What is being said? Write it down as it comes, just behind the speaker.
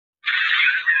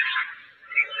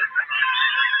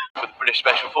British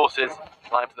Special Forces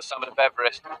climb to the summit of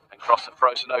Everest and cross the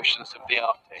frozen oceans of the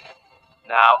Arctic.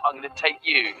 Now I'm going to take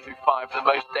you through 5 of the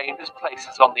most dangerous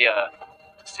places on the Earth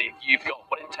to see if you've got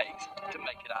what it takes to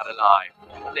make it out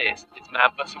alive. This is Man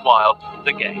vs. Wild,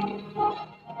 the game.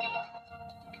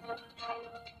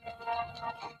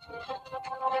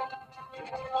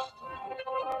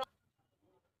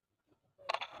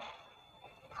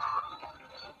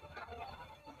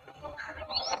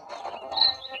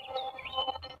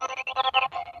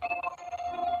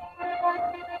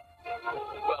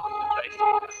 Welcome to base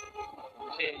camp.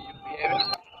 Here you'll be able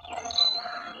to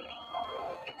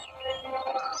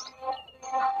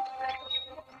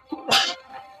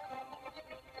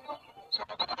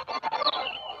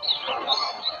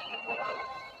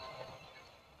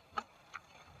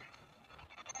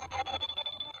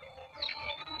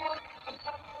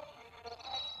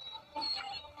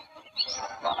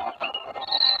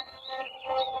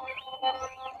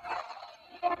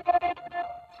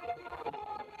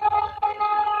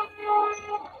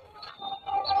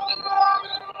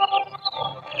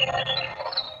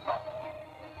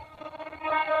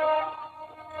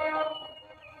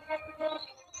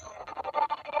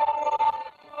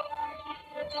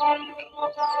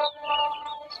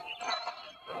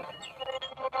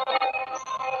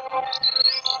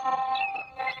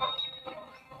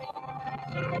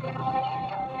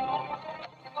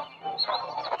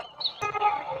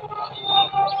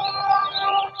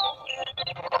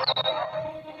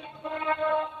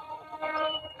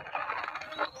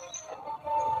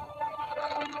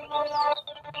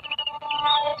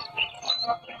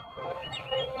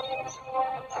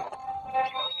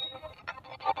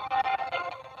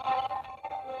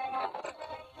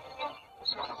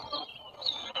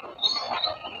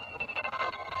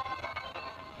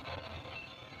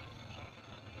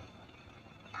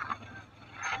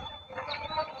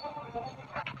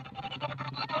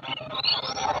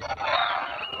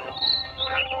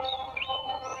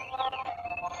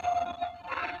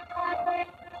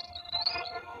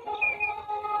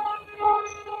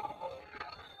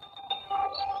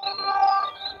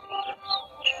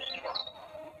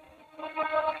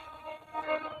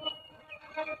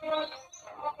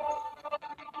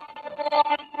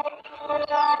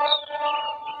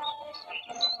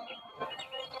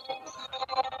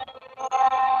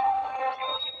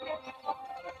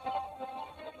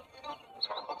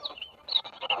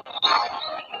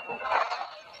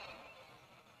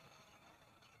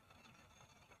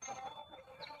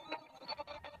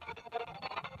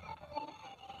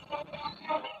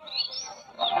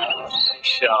stay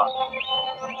sharp.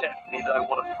 Definitely don't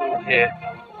want to fall here.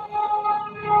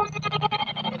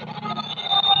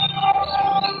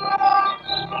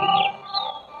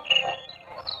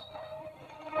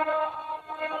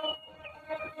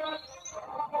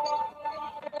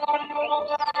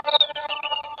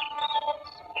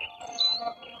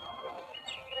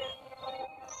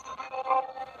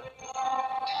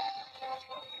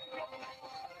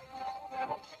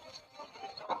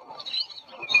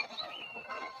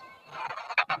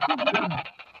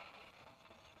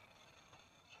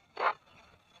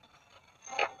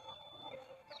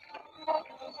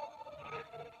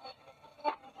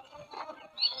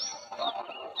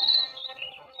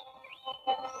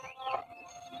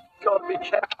 Gotta be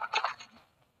careful.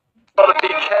 Gotta be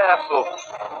careful.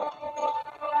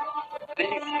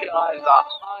 These guys are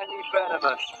highly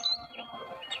venomous.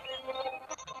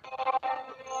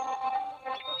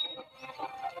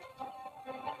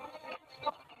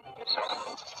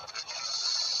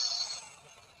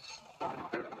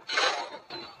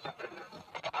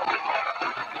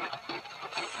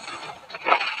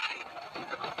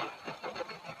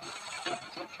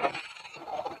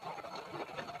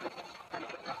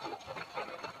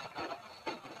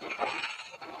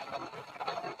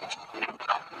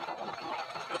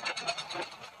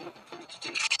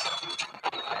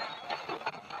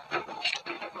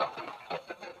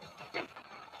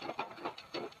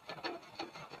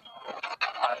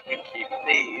 I can keep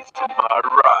these to my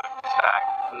rucksack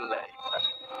for later.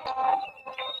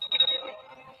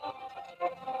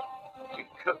 You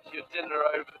cook your dinner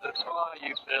over the fire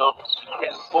you build to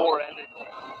get more energy,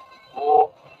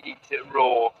 or eat it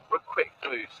raw for a quick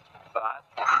boost, but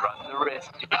run the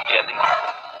risk of getting fine.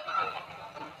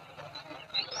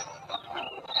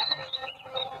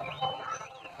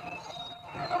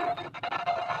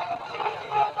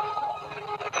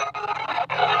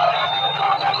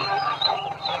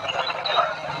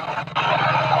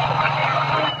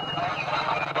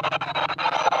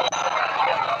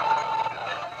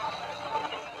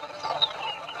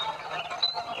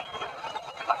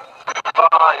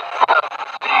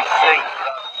 These things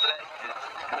are blended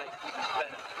to make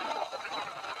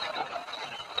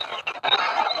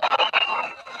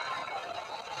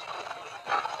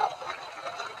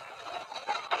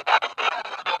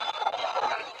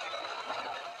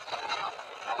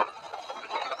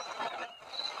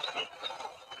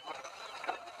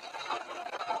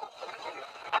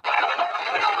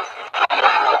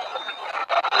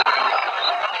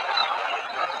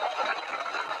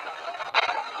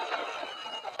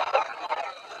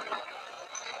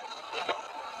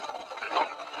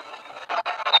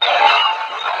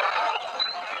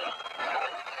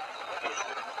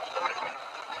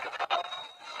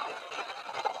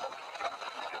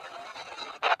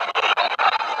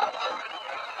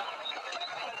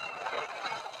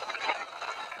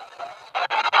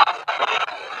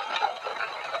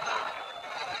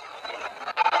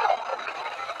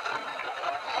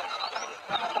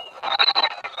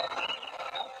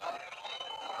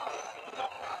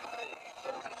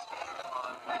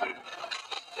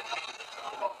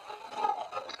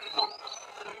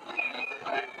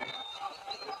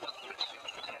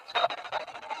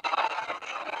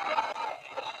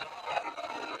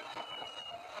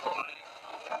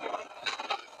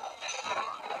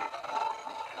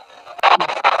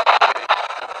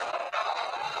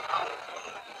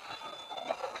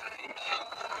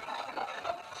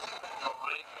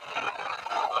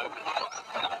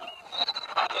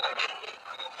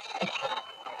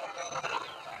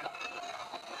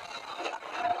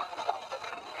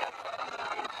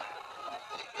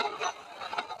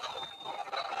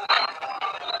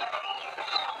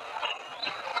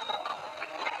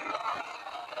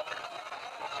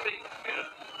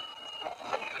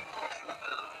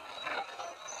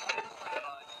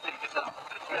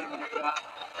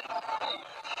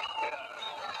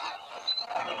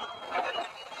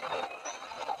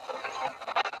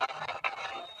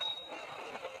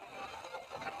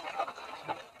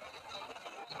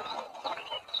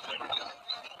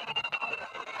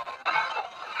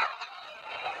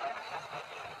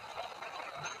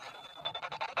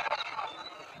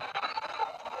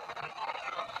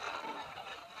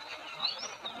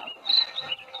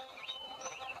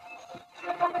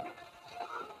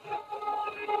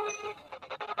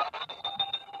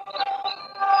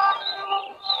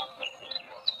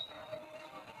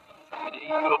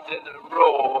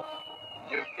raw,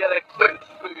 you'll get a quick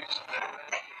boost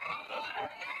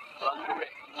under it,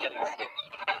 getting sick.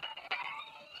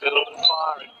 Build a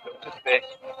fire and cook the fish,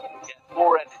 get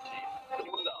more energy, it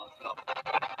will last longer.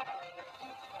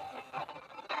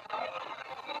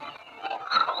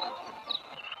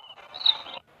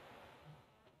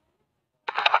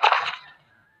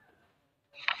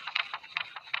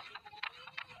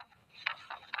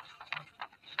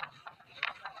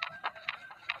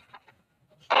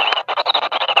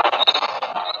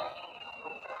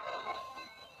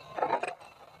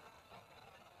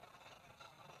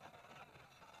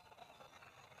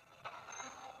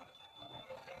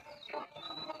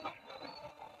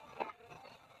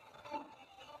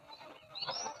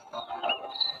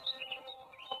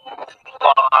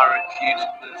 Fire is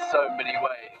useful in so many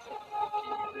ways.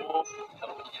 Keep you warm,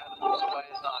 help the animals away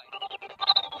at night.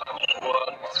 Well,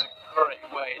 it's a great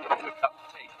way to cook up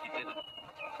tasty dinner.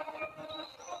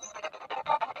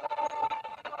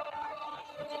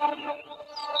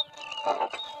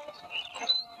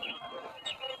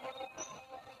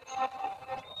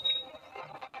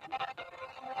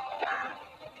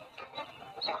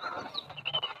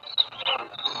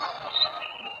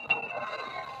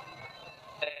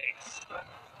 Excellent.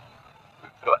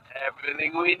 We've got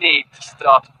everything we need to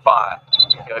start a fire.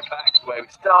 Go back to where we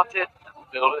started and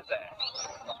build it there.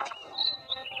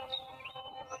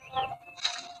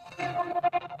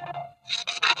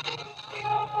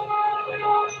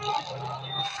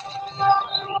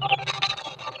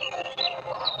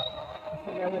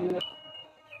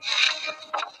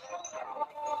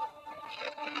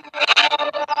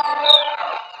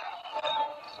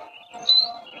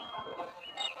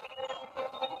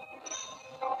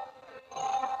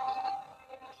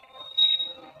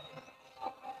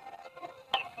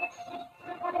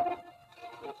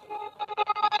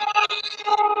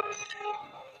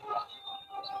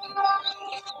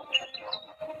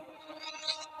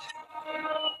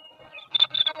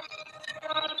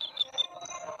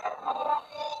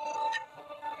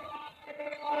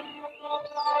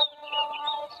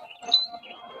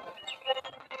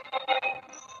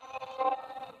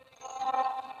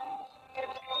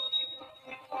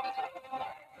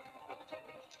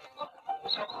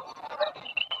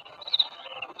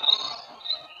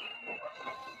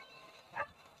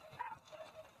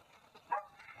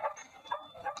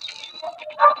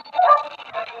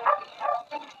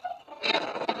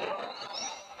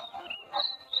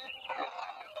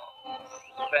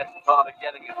 The best part of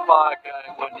getting a fire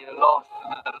going when you're lost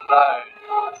and alone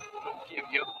will give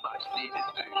you a much needed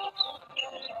boost.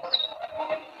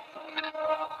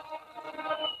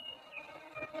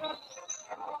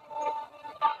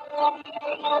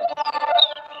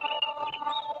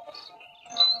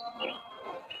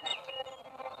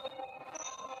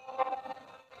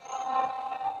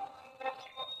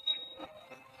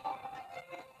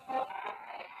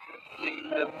 Eating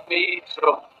the meat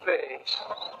or fish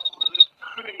will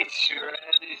increase your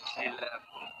energy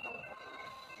level.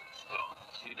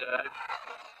 But you know,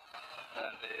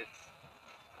 that is,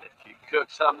 if you cook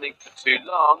something for too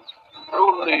long, it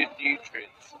will lose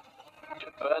nutrients.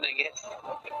 You're burning it.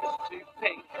 If it's too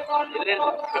pink, it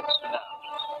isn't cooked enough.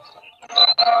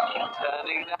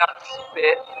 Turning that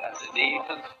spit at an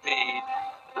even speed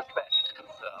is the best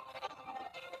concern.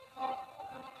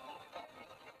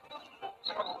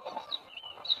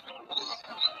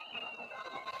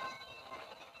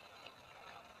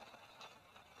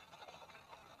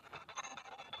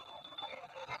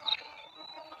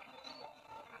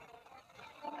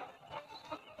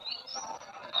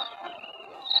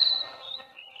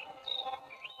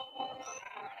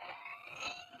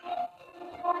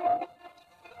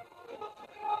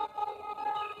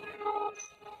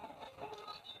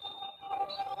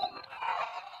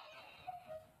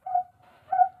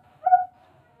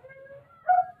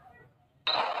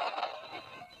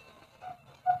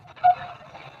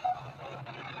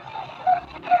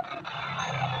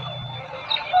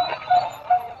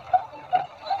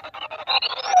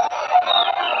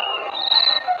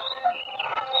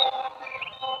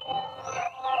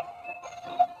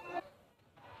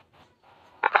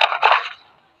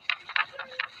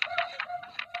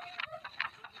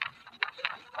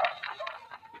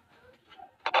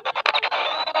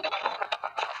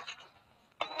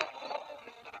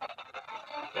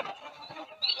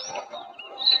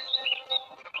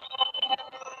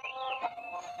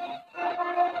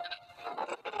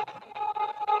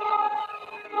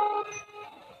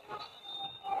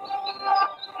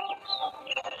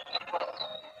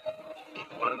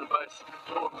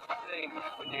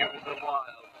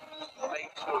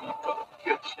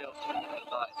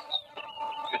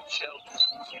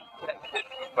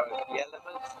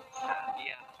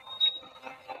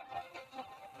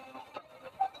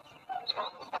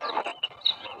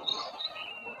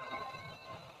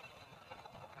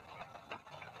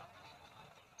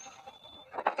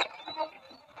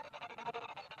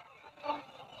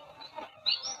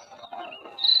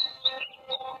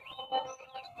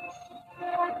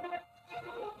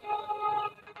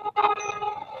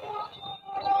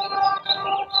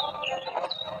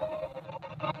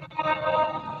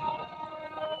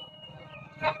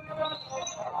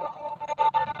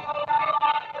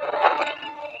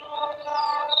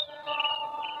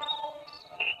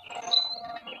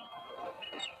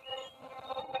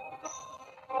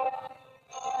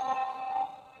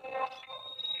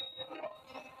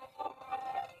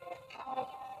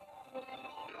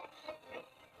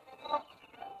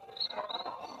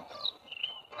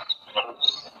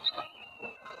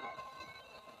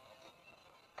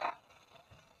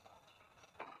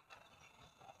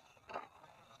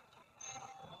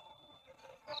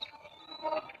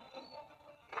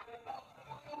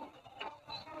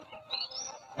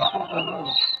 Everything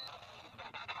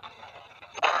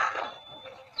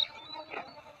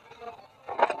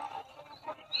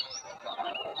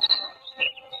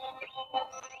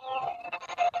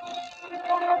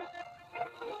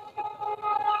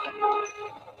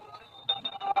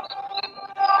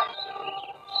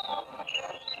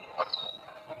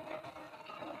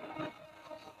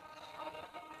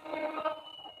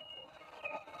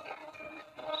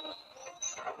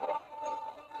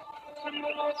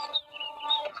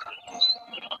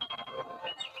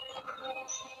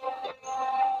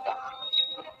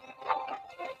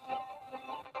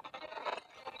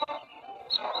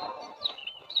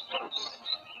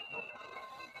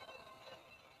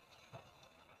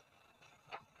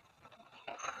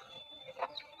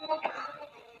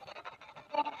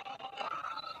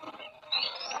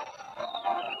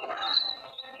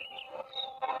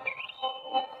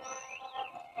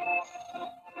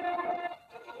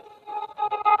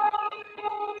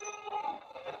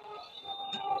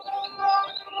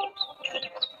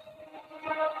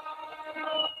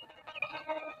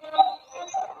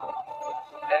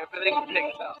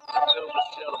picked up to build the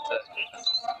shelter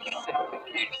is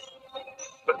simply use.